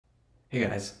Hey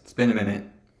guys, it's been a minute,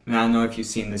 and I don't know if you've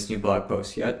seen this new blog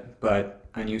post yet, but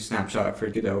a new snapshot for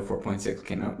Godot 4.6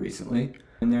 came out recently,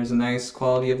 and there's a nice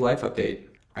quality of life update.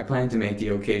 I plan to make the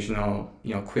occasional,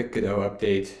 quick Godot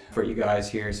update for you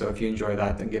guys here, so if you enjoy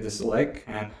that, then give this a like,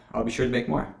 and I'll be sure to make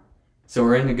more. So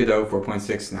we're in the Godot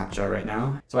 4.6 snapshot right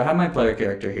now. So I have my player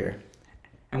character here,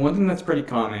 and one thing that's pretty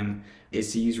common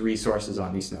is to use resources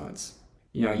on these nodes.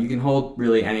 You can hold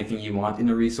really anything you want in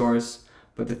a resource,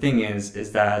 but the thing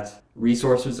is that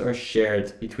resources are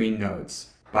shared between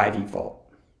nodes by default.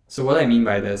 So what I mean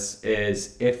by this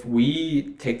is if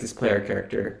we take this player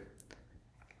character,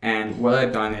 and what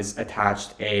I've done is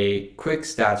attached a quick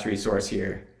stats resource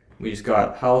here. We just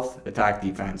got health, attack,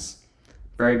 defense.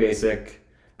 Very basic,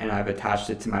 and I've attached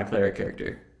it to my player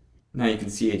character. Now you can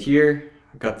see it here.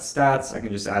 I've got the stats. I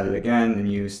can just add it again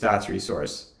and use stats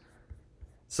resource.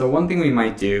 So one thing we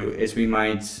might do is we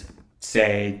might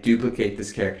say duplicate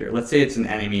this character. Let's say it's an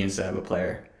enemy instead of a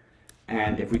player.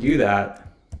 And if we do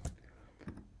that,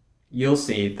 you'll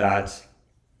see that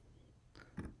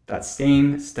that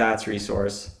same stats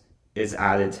resource is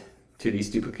added to these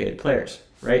duplicated players,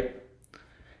 right?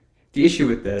 The issue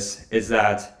with this is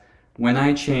that when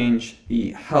I change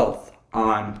the health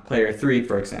on player 3,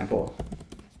 for example,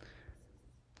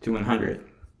 to 100,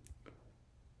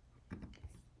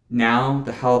 now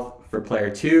the health for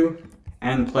player 2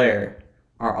 and player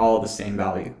are all the same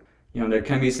value. There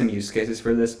can be some use cases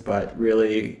for this, but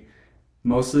really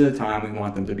most of the time we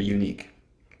want them to be unique.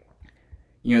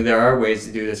 There are ways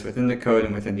to do this within the code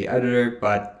and within the editor,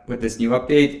 but with this new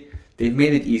update, they've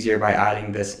made it easier by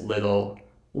adding this little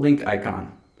link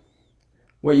icon.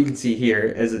 What you can see here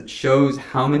is it shows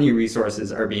how many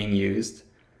resources are being used.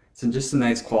 So just a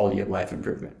nice quality of life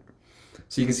improvement.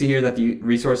 So you can see here that the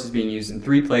resource is being used in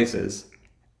 3 places,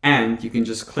 and you can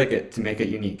just click it to make it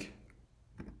unique.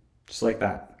 Just like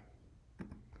that.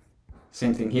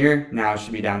 Same thing here, now it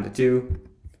should be down to 2.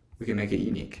 We can make it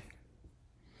unique.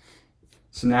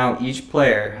 So now each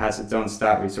player has its own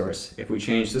stat resource. If we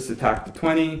change this attack to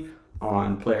 20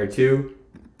 on player 2,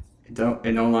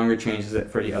 it no longer changes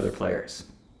it for the other players.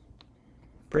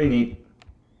 Pretty neat.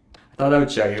 I thought I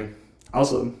would show you.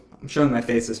 Also, I'm showing my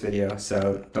face this video,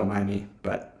 so don't mind me,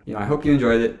 but I hope you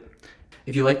enjoyed it.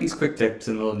 If you like these quick tips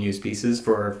and little news pieces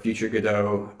for future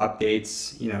Godot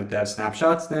updates, dev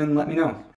snapshots, then let me know.